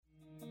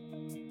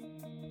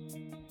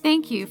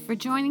Thank you for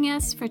joining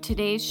us for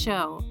today's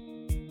show.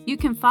 You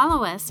can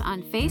follow us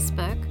on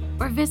Facebook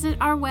or visit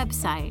our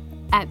website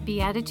at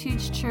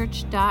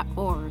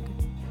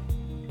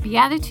beatitudeschurch.org.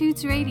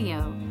 Beatitudes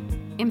Radio,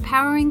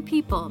 empowering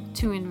people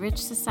to enrich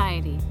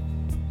society.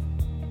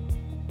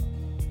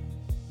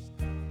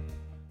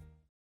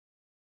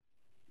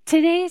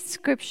 Today's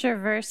scripture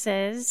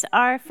verses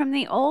are from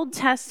the Old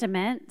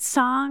Testament,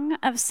 Song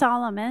of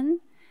Solomon,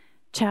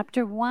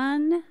 chapter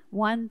 1,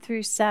 1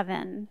 through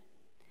 7.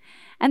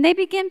 And they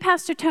begin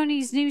Pastor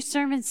Tony's new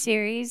sermon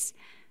series,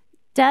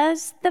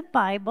 Does the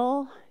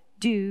Bible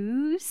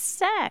Do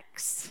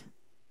Sex?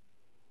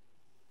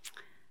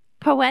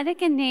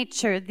 Poetic in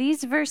nature,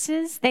 these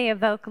verses, they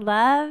evoke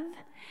love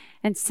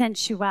and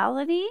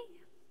sensuality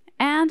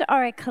and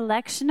are a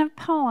collection of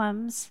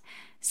poems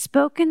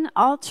spoken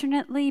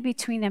alternately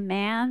between a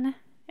man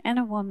and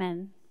a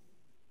woman.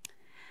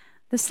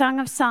 The Song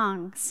of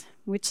Songs,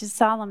 which is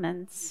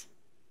Solomon's.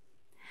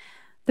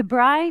 The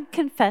bride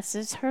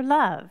confesses her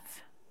love.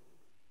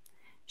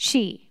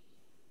 She,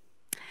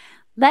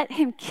 let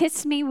him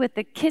kiss me with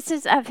the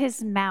kisses of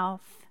his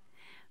mouth,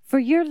 for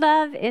your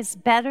love is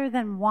better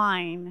than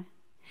wine.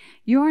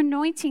 Your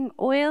anointing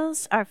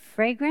oils are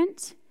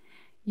fragrant.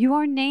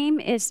 Your name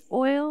is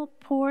oil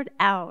poured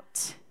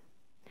out.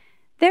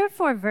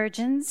 Therefore,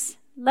 virgins,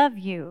 love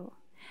you.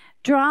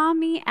 Draw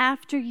me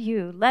after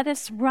you. Let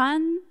us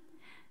run.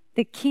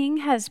 The king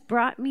has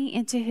brought me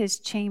into his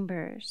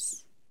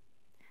chambers.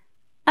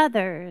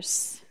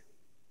 Others,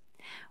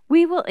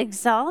 we will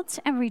exalt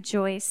and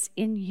rejoice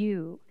in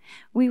you.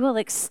 We will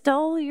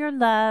extol your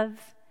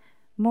love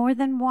more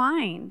than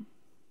wine.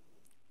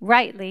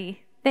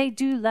 Rightly, they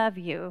do love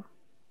you.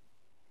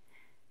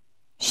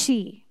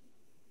 She,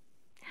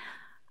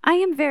 I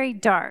am very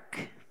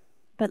dark,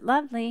 but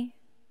lovely.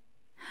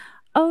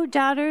 O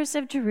daughters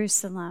of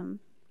Jerusalem,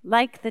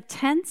 like the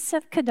tents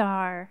of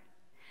Kedar,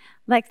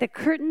 like the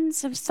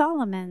curtains of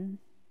Solomon,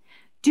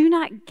 do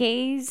not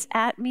gaze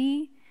at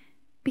me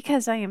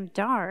because I am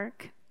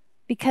dark,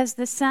 because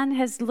the sun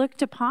has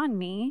looked upon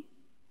me.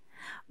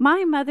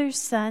 My mother's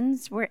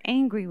sons were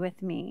angry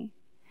with me.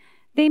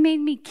 They made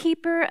me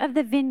keeper of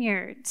the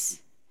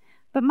vineyards,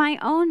 but my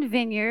own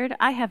vineyard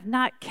I have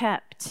not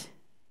kept.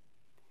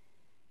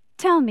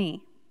 Tell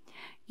me,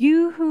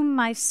 you whom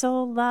my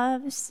soul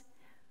loves,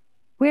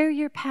 where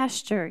your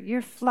pasture,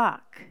 your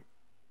flock,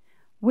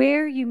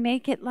 where you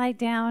make it lie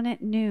down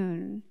at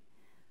noon.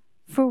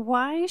 For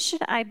why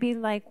should I be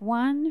like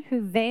one who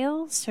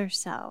veils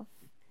herself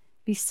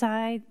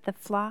beside the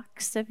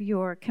flocks of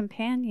your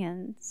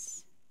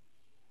companions?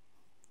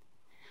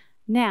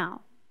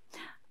 Now,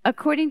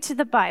 according to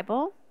the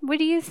Bible, what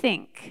do you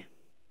think?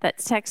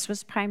 That sex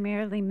was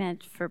primarily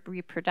meant for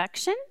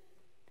reproduction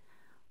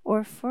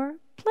or for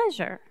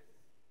pleasure?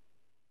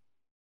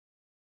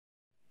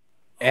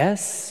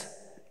 S-E-X.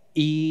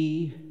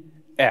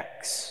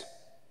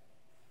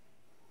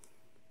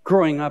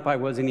 Growing up, I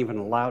wasn't even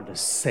allowed to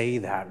say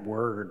that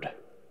word.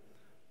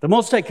 The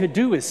most I could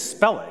do is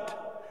spell it.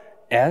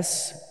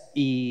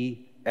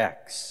 S-E-X.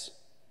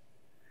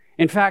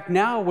 In fact,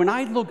 now when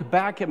I look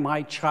back at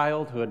my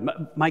childhood,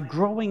 my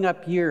growing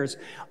up years,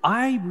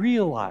 I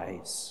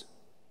realize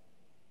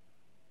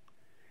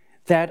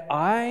that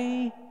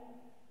I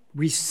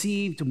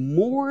received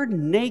more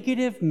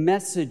negative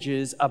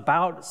messages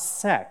about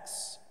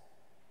sex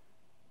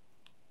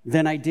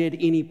than I did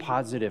any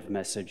positive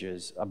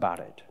messages about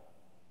it.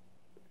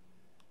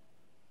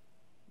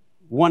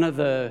 One of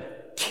the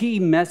key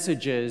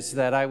messages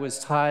that I was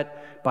taught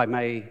by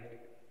my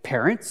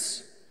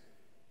parents,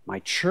 my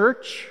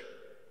church,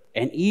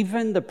 and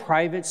even the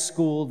private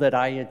school that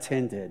I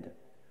attended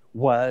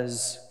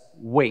was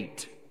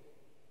wait.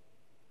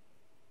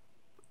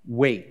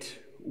 Wait.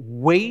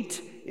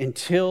 Wait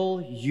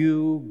until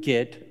you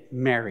get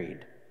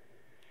married.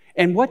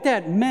 And what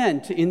that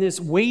meant in this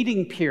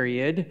waiting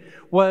period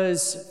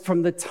was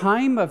from the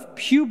time of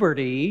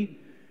puberty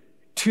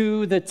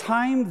to the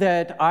time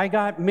that I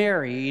got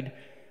married,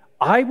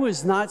 I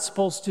was not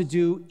supposed to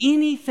do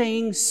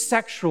anything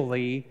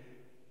sexually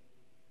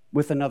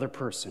with another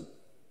person.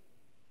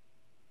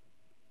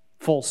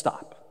 Full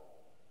stop.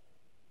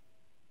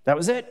 That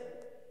was it.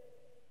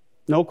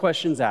 No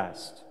questions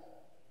asked.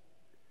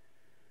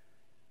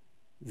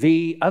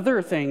 The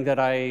other thing that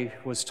I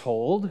was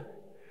told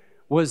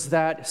was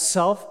that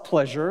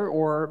self-pleasure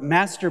or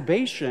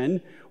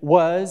masturbation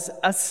was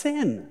a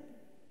sin.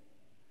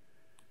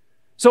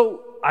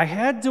 So I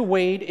had to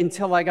wait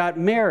until I got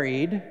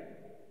married,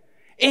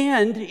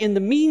 and in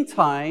the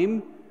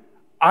meantime,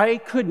 I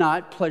could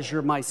not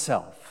pleasure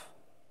myself.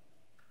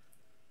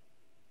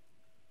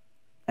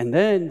 And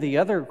then the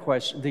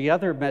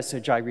other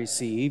message I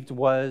received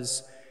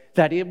was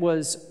that it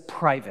was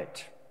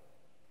private.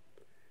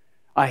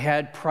 I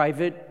had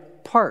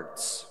private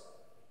parts.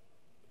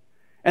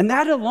 And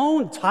that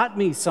alone taught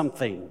me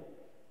something.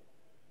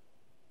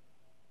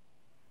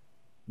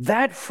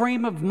 That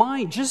frame of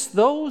mind, just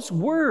those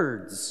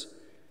words,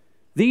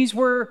 these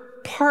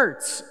were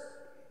parts.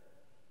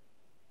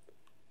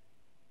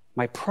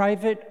 My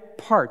private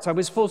parts I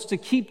was supposed to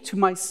keep to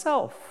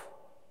myself.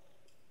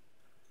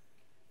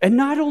 And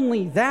not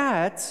only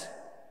that,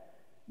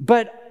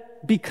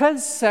 but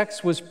because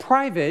sex was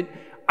private,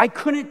 I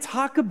couldn't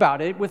talk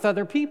about it with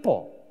other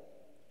people.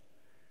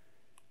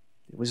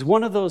 It was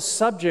one of those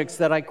subjects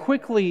that I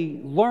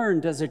quickly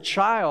learned as a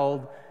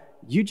child,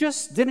 you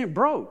just didn't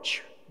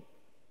broach.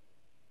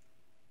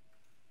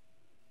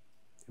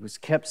 It was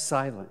kept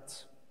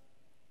silent.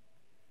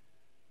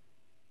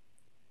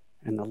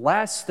 And the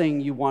last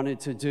thing you wanted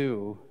to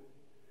do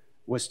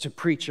was to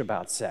preach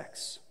about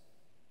sex.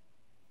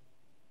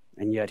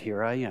 And yet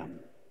here I am,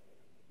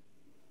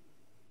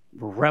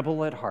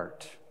 rebel at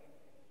heart.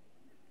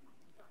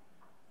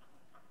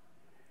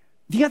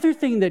 The other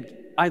thing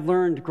that I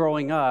learned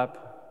growing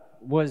up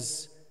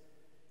was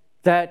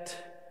that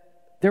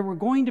there were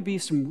going to be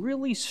some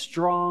really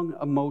strong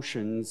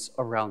emotions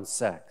around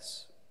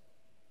sex.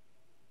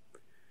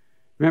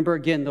 Remember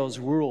again those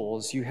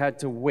rules. You had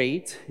to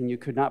wait and you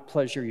could not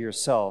pleasure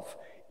yourself.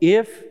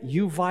 If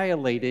you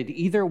violated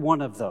either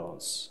one of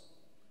those,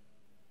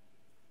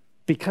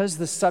 because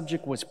the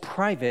subject was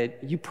private,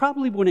 you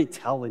probably wouldn't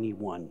tell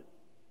anyone.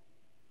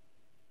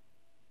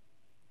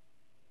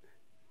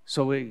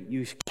 So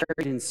you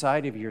carried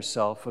inside of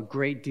yourself a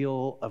great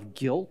deal of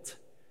guilt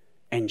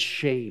and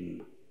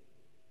shame.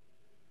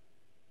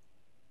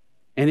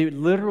 And it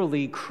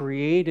literally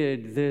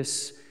created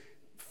this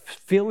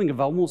feeling of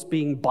almost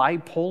being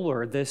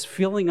bipolar, this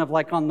feeling of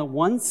like on the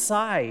one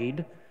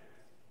side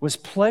was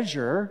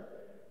pleasure,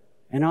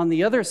 and on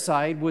the other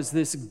side was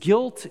this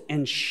guilt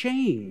and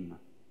shame.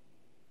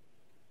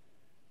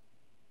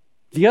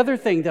 The other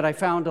thing that I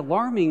found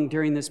alarming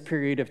during this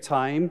period of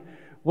time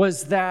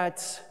was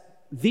that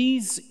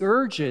these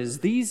urges,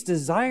 these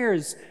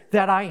desires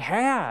that I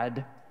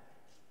had,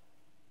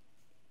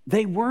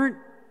 they weren't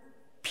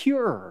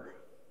pure.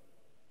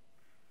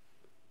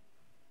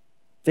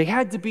 They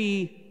had to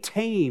be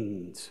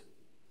tamed.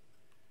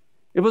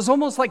 It was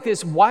almost like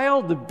this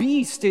wild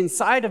beast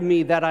inside of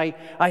me that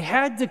I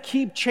had to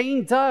keep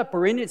chained up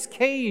or in its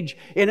cage.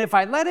 And if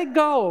I let it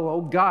go,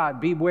 oh God,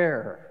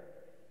 beware.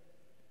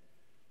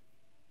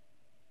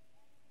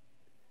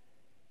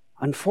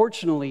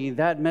 Unfortunately,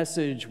 that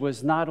message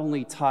was not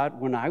only taught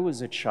when I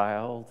was a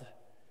child,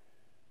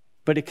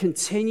 but it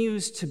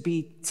continues to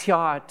be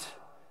taught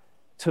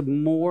to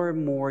more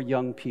and more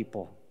young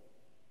people.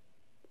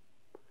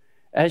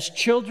 As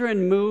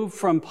children move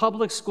from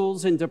public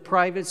schools into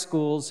private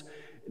schools,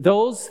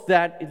 those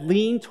that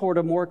lean toward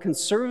a more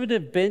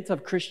conservative bent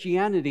of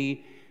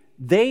Christianity,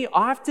 they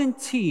often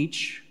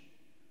teach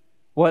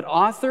what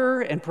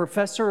author and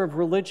professor of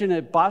religion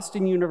at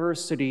Boston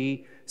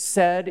University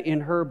said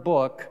in her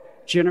book.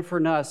 Jennifer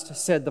Nust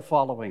said the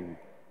following.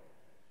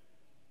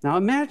 Now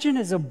imagine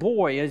as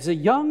a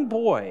young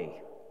boy,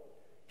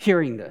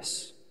 hearing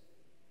this.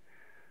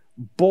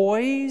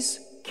 Boys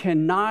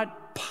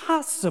cannot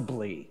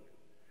possibly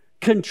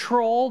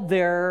control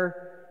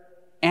their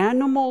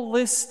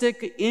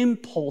animalistic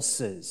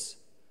impulses.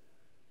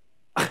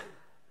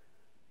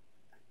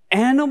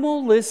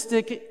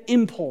 Animalistic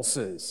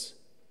impulses.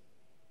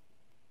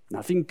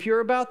 Nothing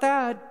pure about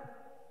that.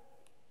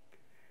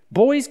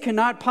 Boys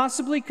cannot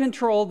possibly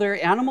control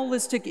their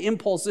animalistic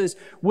impulses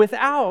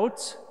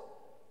without,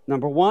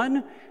 number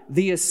one,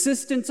 the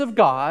assistance of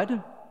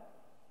God.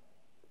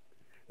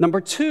 Number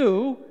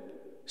two,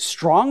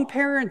 strong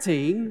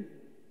parenting.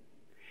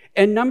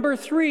 And number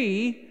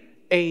three,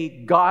 a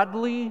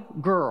godly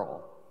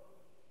girl.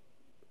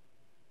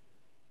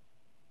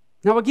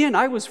 Now again,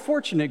 I was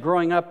fortunate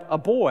growing up a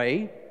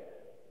boy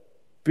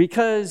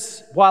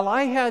because while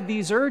I had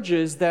these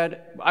urges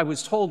that I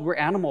was told were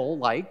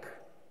animal-like,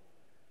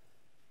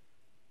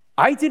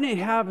 I didn't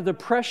have the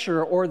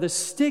pressure or the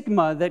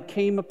stigma that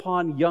came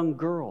upon young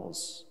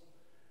girls.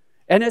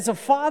 And as a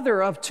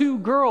father of two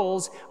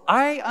girls,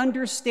 I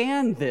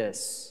understand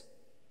this.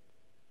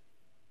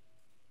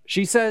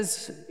 She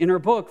says in her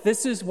book,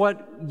 this is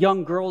what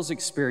young girls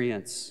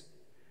experience.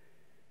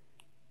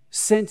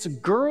 Since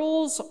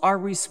girls are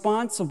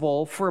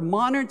responsible for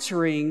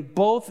monitoring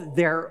both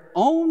their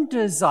own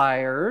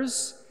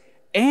desires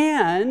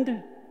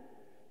and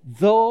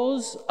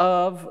those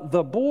of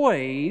the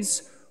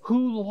boys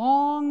who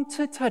long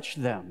to touch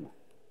them,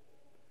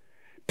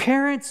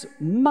 parents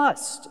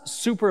must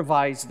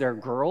supervise their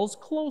girls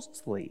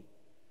closely,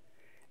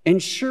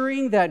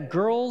 ensuring that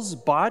girls'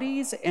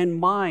 bodies and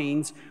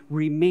minds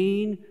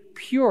remain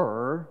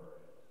pure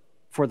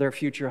for their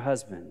future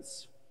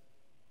husbands.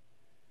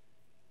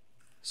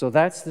 So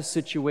that's the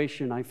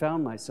situation I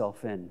found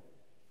myself in.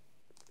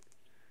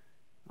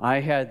 I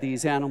had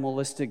these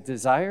animalistic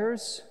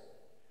desires,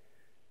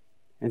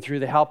 and through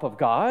the help of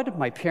God,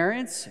 my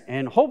parents,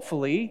 and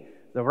hopefully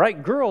the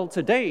right girl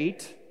to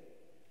date,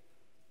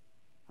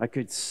 I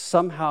could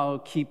somehow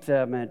keep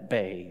them at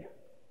bay.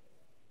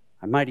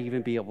 I might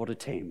even be able to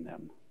tame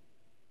them.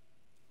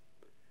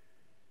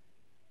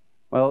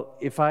 Well,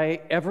 if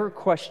I ever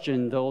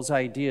questioned those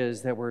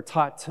ideas that were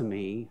taught to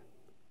me,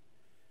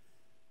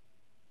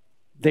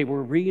 they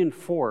were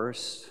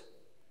reinforced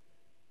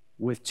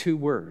with two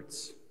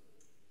words: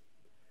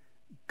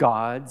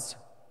 God's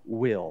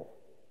will.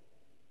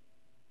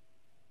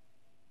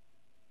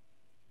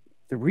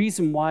 The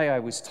reason why I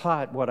was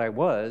taught what I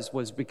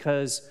was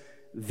because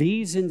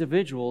these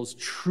individuals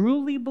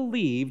truly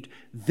believed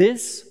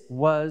this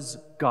was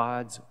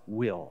God's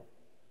will.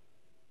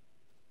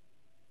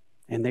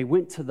 And they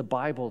went to the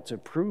Bible to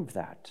prove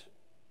that.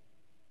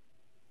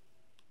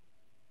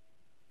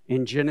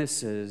 In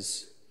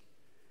Genesis,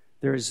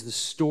 there's the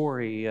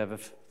story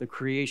of the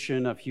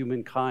creation of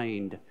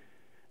humankind,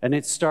 and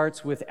it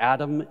starts with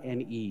Adam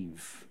and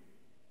Eve.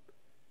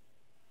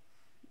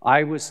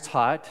 I was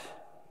taught,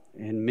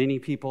 and many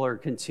people are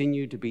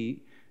continued to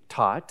be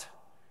taught,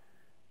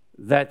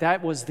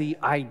 that was the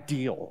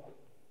ideal.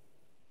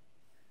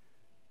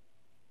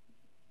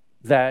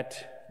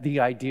 That the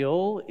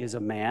ideal is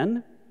a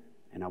man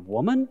and a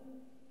woman,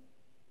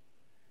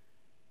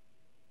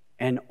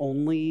 and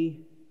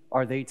only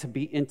are they to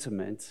be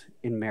intimate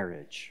in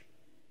marriage.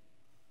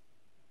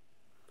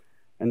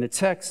 And the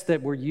text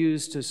that were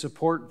used to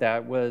support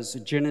that was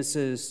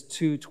Genesis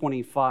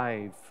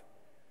 2:25,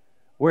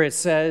 where it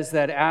says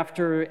that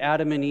after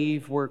Adam and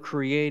Eve were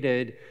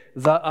created,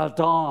 the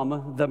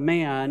Adam, the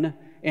man,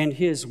 and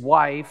his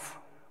wife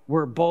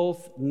were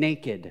both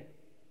naked,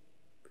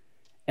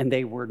 and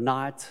they were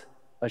not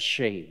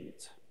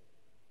ashamed.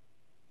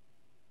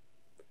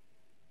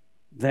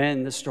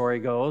 Then the story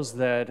goes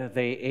that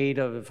they ate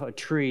of a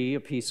tree, a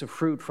piece of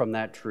fruit from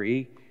that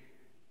tree.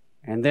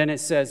 And then it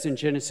says in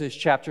Genesis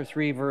chapter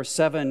 3, verse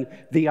 7,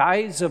 the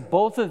eyes of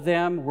both of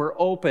them were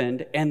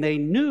opened, and they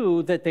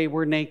knew that they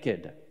were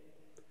naked.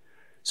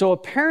 So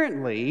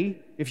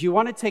apparently, if you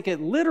want to take it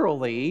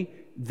literally,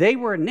 they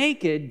were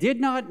naked, did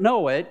not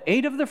know it,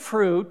 ate of the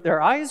fruit,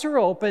 their eyes are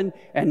open,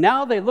 and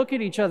now they look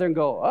at each other and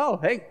go, oh,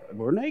 hey,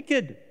 we're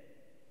naked.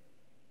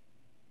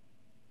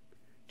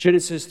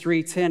 Genesis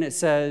 3:10, it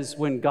says,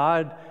 when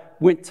God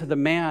went to the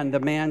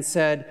man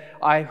said,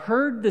 I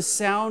heard the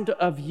sound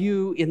of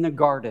you in the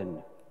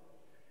garden,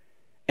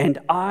 and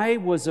I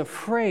was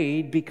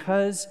afraid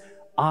because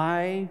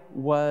I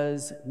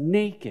was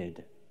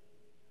naked.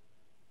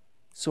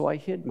 So I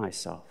hid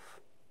myself.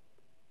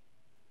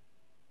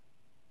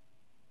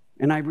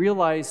 And I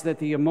realized that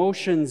the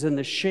emotions and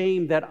the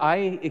shame that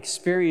I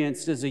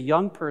experienced as a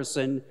young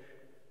person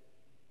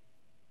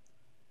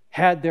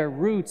had their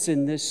roots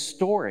in this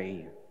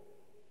story.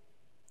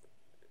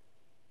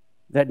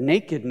 That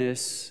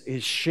nakedness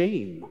is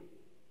shame.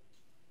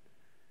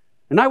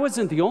 And I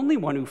wasn't the only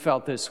one who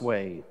felt this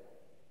way.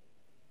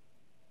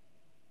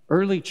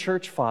 Early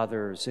church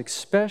fathers,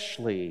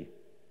 especially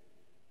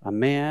a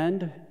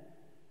man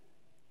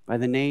by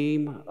the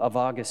name of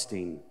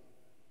Augustine,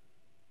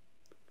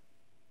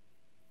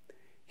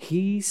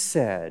 he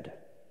said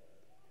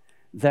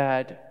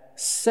that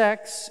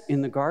sex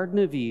in the Garden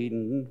of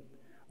Eden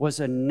was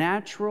a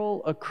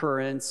natural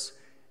occurrence.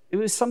 It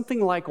was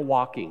something like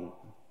walking.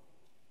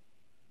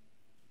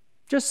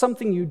 Just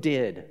something you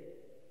did,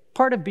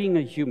 part of being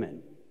a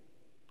human.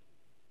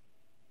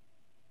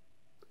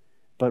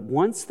 But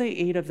once they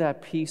ate of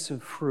that piece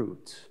of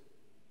fruit,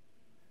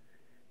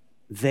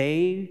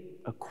 they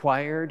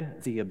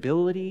acquired the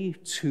ability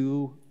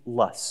to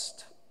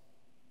lust.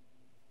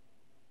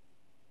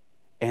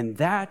 And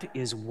that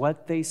is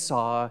what they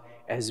saw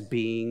as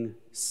being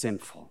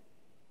sinful.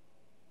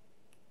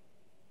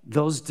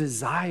 Those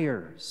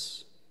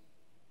desires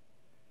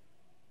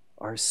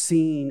are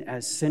seen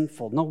as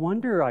sinful. No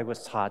wonder I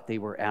was taught they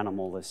were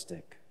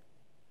animalistic.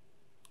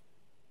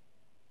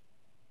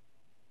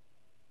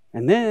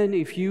 And then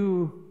if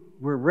you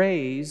were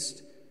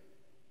raised,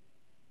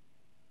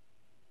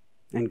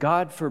 and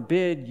God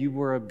forbid you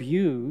were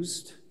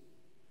abused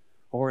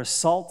or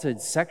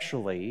assaulted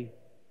sexually,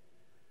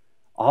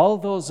 all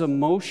those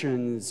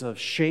emotions of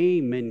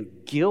shame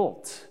and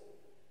guilt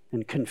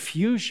and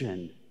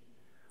confusion,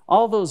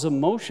 all those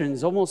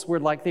emotions almost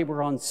were like they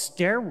were on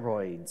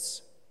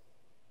steroids.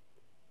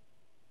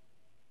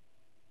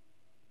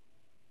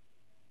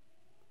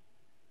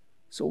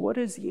 So what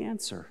is the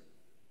answer?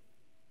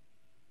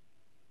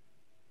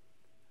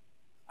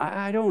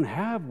 I don't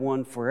have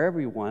one for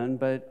everyone,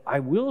 but I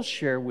will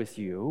share with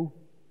you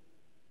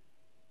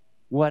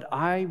what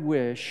I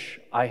wish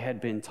I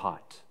had been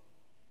taught.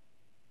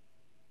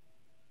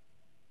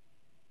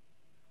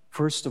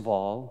 First of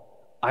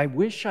all, I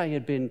wish I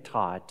had been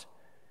taught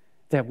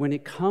that when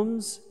it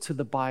comes to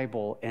the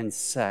Bible and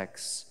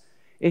sex,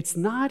 it's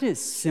not as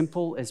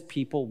simple as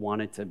people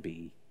want it to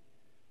be.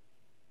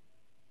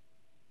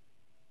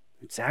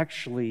 It's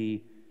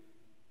actually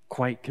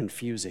quite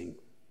confusing.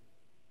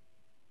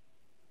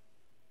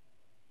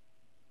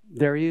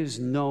 There is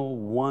no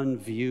one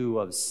view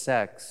of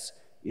sex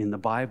in the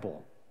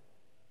Bible.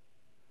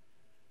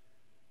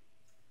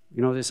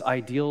 You know, this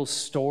ideal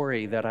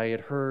story that I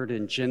had heard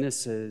in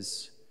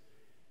Genesis,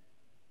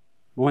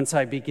 once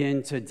I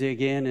began to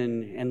dig in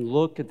and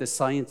look at the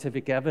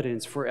scientific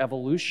evidence for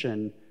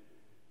evolution,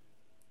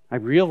 I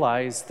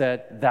realized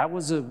that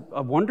was a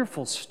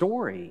wonderful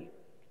story,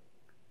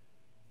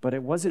 but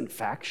it wasn't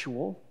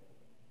factual.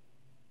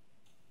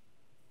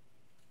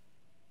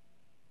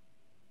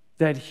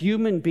 That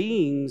human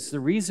beings, the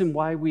reason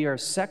why we are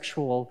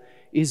sexual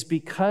is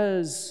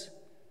because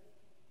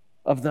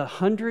of the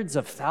hundreds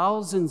of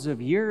thousands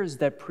of years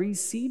that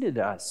preceded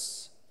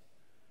us.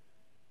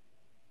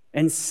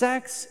 And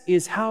sex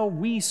is how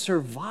we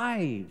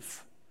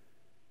survive,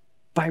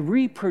 by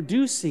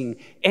reproducing,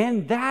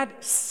 and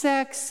that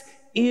sex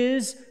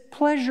is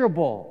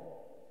pleasurable.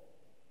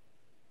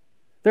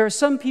 There are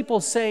some people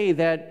say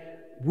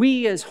that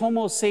we as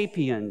Homo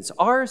sapiens,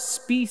 our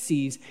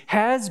species,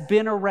 has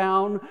been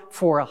around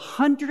for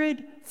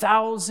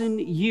 100,000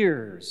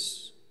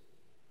 years.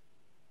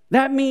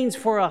 That means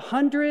for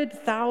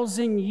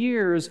 100,000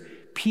 years,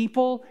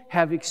 people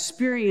have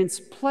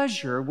experienced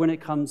pleasure when it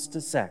comes to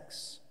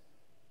sex.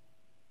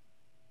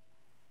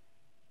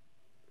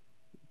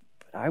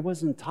 But I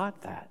wasn't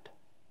taught that.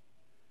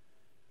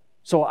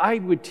 So I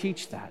would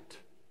teach that.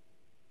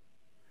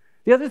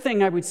 The other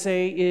thing I would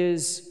say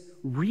is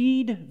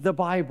read the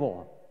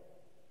Bible.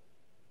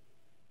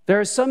 There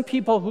are some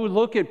people who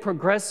look at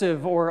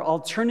progressive or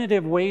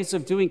alternative ways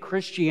of doing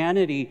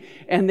Christianity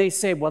and they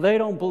say, well, they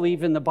don't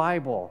believe in the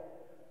Bible.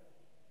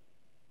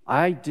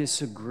 I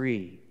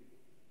disagree.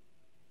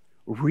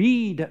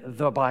 Read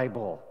the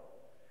Bible,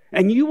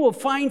 and you will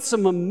find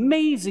some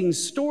amazing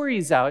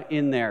stories out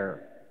in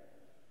there.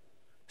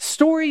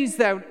 Stories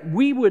that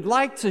we would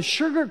like to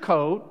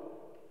sugarcoat,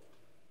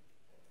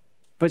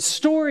 but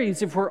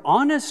stories, if we're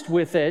honest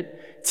with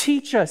it,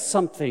 teach us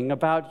something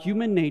about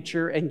human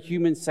nature and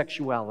human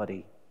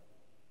sexuality.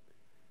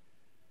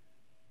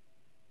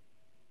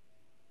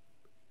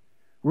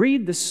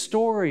 Read the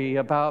story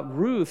about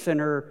Ruth and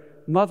her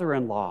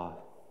mother-in-law.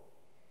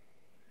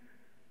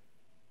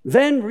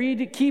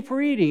 Then keep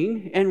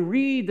reading and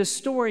read the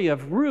story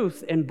of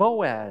Ruth and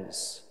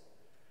Boaz.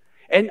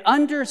 And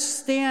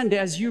understand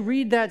as you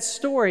read that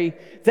story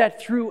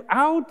that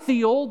throughout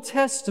the Old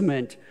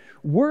Testament,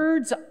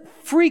 words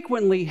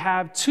frequently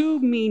have two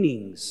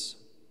meanings.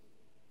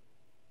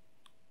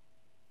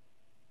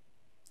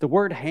 The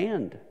word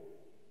hand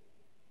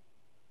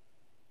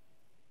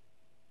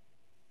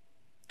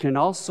can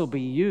also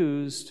be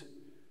used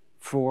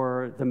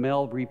for the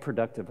male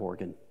reproductive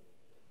organ.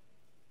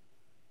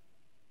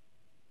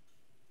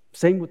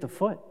 Same with the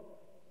foot.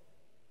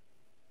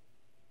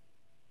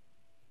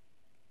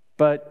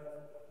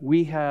 But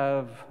we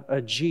have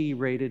a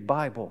G-rated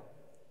Bible.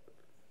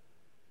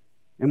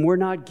 And we're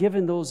not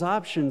given those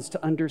options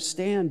to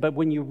understand. But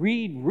when you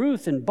read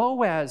Ruth and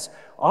Boaz,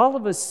 all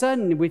of a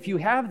sudden, if you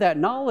have that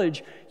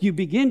knowledge, you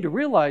begin to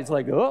realize,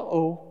 like,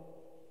 uh-oh.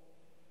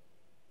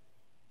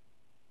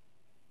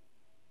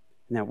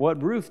 Now,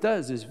 what Ruth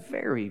does is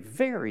very,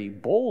 very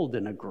bold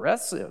and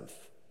aggressive.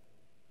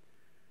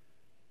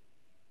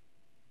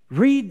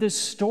 Read the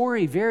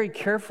story very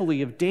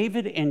carefully of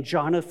David and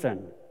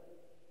Jonathan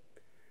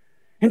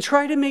and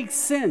try to make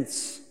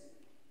sense.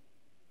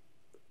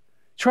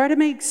 Try to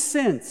make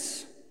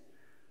sense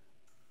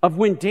of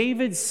when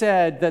David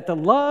said that the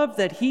love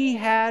that he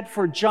had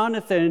for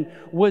Jonathan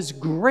was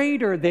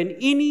greater than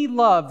any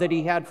love that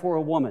he had for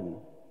a woman.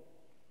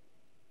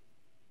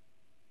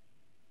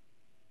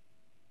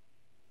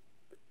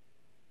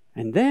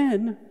 And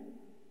then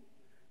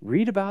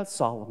read about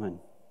Solomon.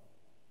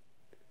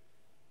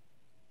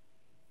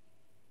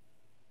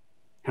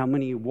 How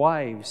many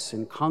wives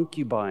and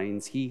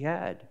concubines he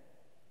had.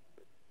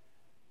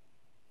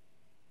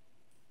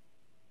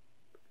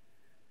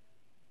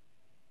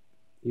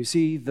 You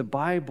see, the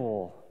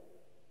Bible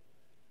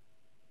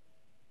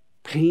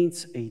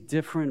paints a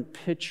different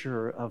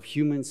picture of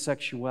human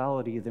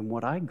sexuality than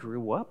what I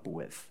grew up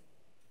with.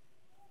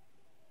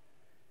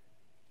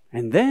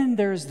 And then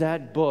there's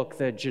that book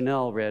that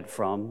Janelle read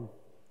from.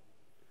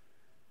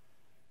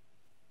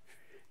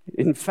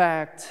 In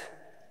fact,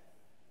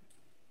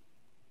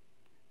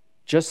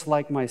 just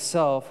like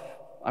myself,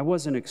 I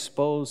wasn't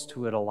exposed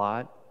to it a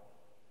lot.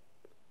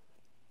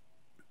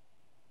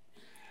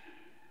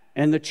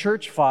 And the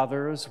church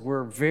fathers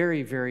were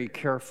very, very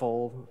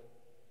careful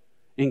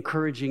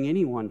encouraging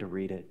anyone to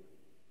read it.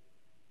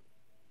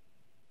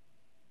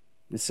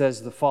 It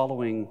says the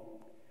following: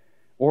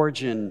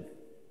 Origen,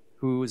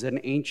 who was an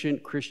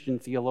ancient Christian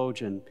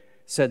theologian,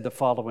 said the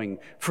following: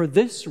 "For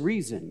this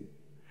reason,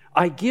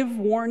 I give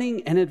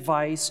warning and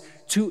advice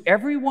to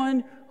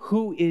everyone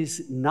who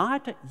is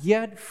not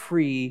yet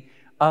free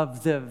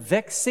of the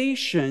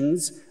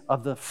vexations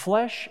of the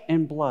flesh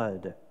and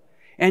blood,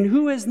 and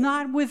who is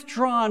not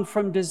withdrawn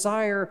from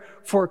desire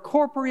for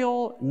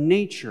corporeal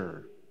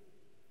nature,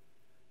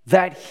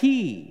 that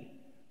he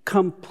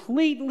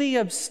completely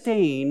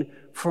abstain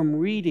from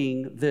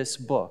reading this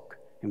book."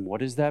 And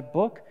what is that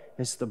book?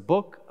 It's the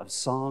book of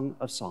Song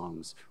of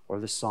Songs, or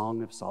the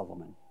Song of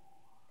Solomon.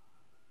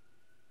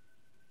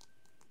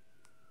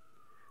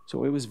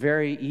 So it was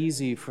very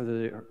easy for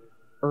the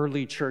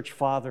early church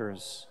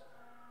fathers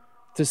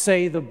to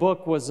say the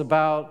book was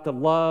about the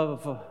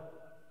love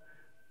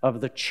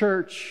of the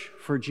church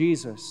for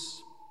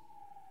Jesus,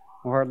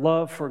 or our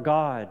love for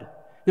God.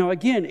 Now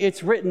again,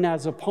 it's written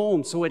as a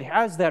poem, so it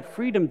has that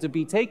freedom to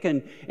be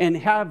taken and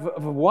have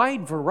a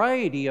wide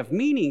variety of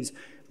meanings.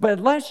 But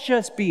let's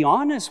just be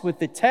honest with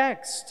the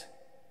text.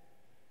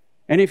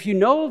 And if you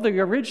know the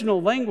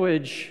original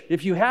language,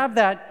 if you have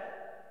that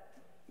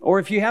Or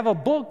if you have a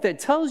book that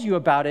tells you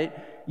about it,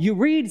 you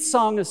read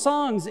Song of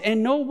Songs,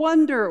 and no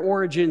wonder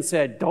Origen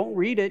said, don't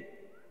read it.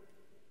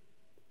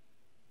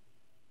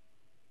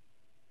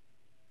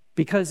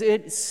 Because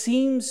it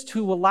seems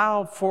to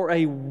allow for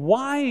a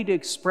wide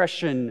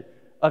expression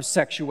of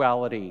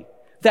sexuality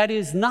that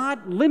is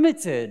not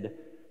limited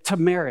to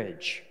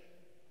marriage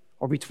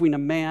or between a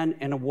man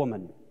and a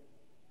woman.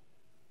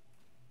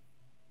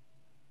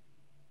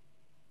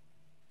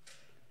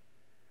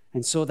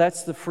 And so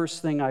that's the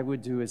first thing I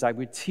would do, is I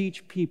would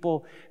teach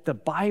people the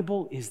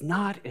Bible is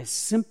not as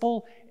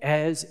simple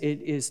as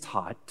it is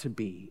taught to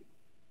be.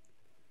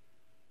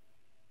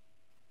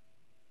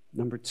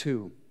 Number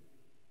 2,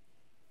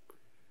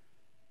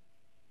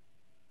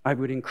 I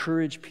would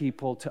encourage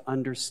people to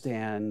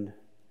understand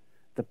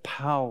the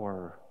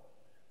power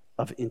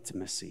of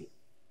intimacy.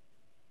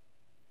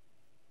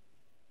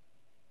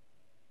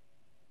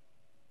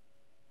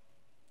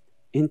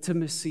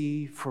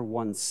 Intimacy for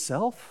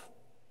oneself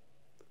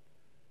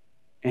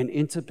and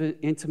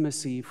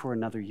intimacy for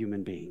another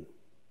human being.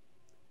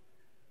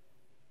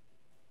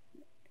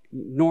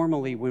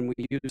 Normally, when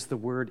we use the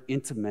word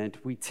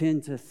intimate, we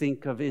tend to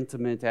think of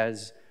intimate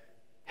as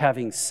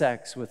having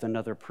sex with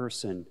another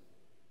person.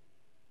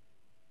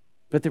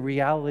 But the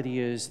reality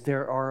is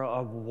there are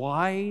a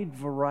wide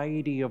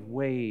variety of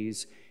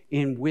ways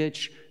in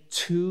which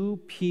two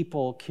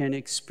people can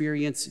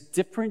experience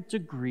different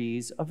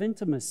degrees of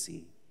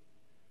intimacy.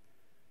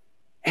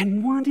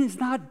 And one is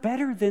not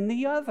better than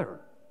the other.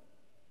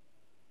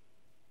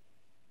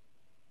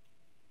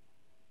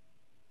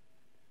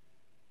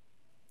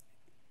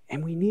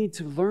 And we need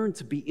to learn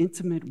to be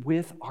intimate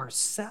with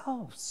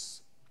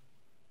ourselves.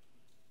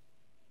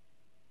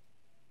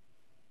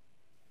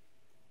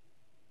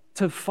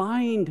 To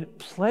find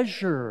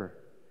pleasure,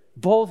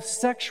 both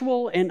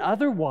sexual and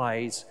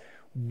otherwise,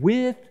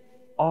 with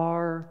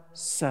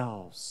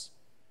ourselves.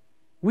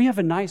 We have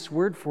a nice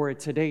word for it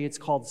today. It's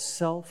called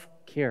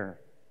self-care.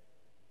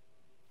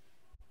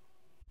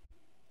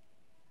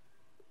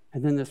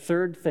 And then the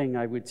third thing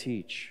I would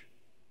teach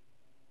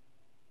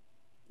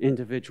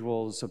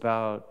individuals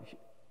about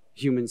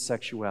human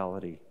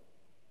sexuality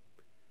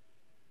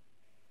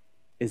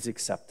is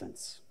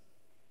acceptance.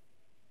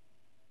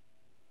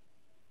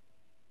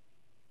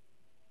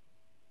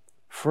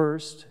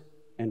 First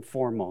and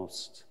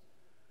foremost,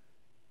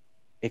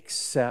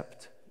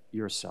 accept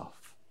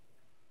yourself.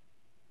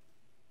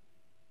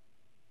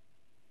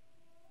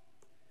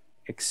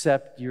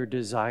 Accept your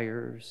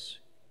desires,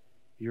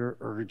 your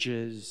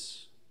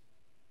urges.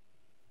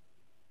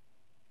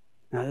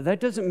 Now, that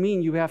doesn't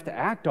mean you have to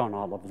act on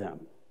all of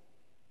them.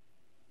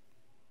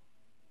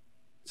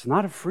 It's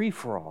not a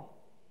free-for-all.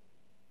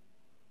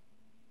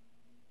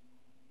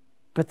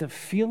 But the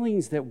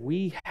feelings that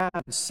we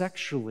have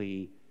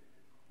sexually,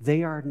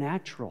 they are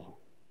natural.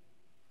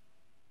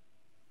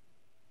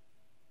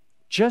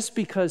 Just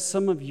because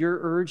some of your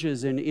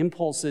urges and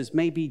impulses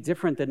may be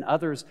different than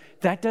others,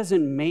 that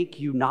doesn't make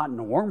you not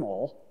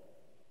normal.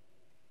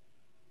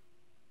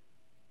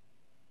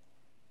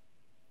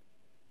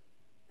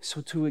 So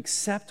to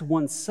accept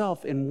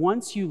oneself, and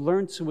once you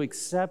learn to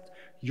accept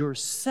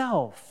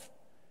yourself,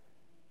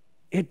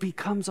 it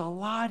becomes a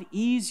lot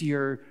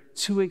easier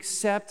to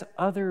accept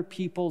other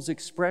people's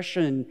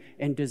expression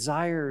and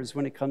desires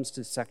when it comes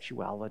to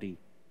sexuality.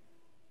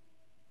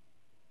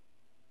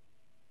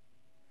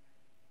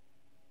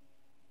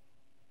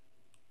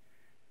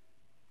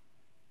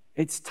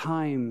 It's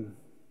time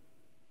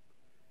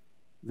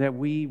that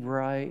we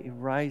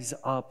rise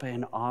up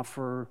and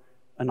offer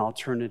an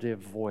alternative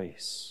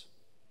voice.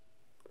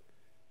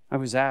 I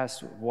was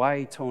asked,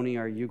 why, Tony,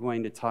 are you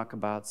going to talk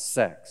about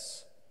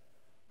sex?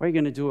 Why are you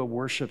going to do a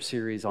worship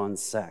series on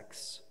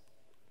sex?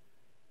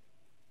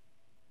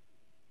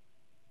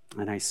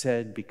 And I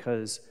said,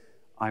 because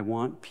I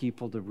want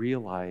people to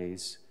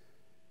realize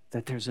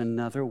that there's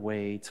another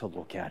way to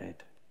look at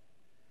it.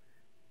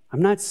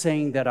 I'm not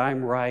saying that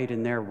I'm right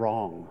and they're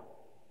wrong.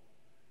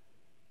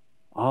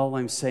 All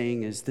I'm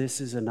saying is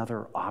this is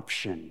another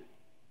option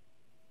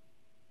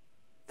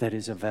that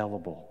is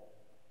available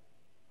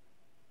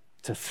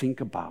to think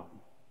about,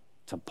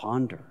 to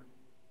ponder.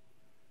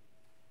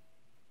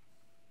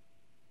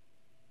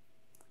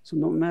 So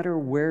no matter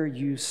where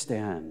you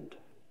stand,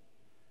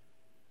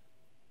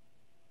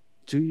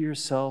 do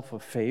yourself a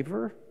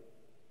favor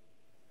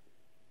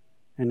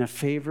and a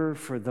favor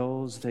for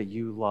those that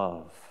you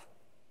love.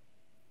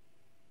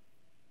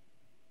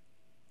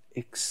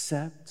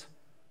 Accept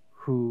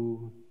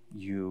who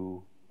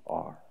you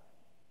are.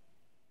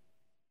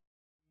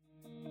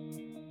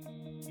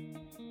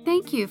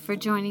 Thank you for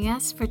joining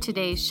us for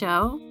today's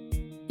show.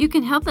 You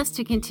can help us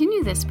to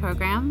continue this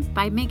program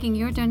by making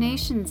your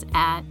donations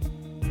at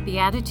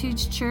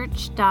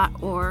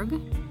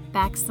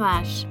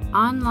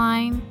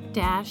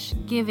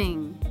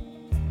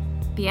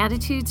beatitudeschurch.org/online-giving.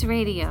 Beatitudes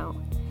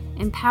Radio,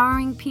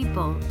 empowering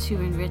people to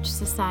enrich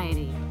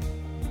society.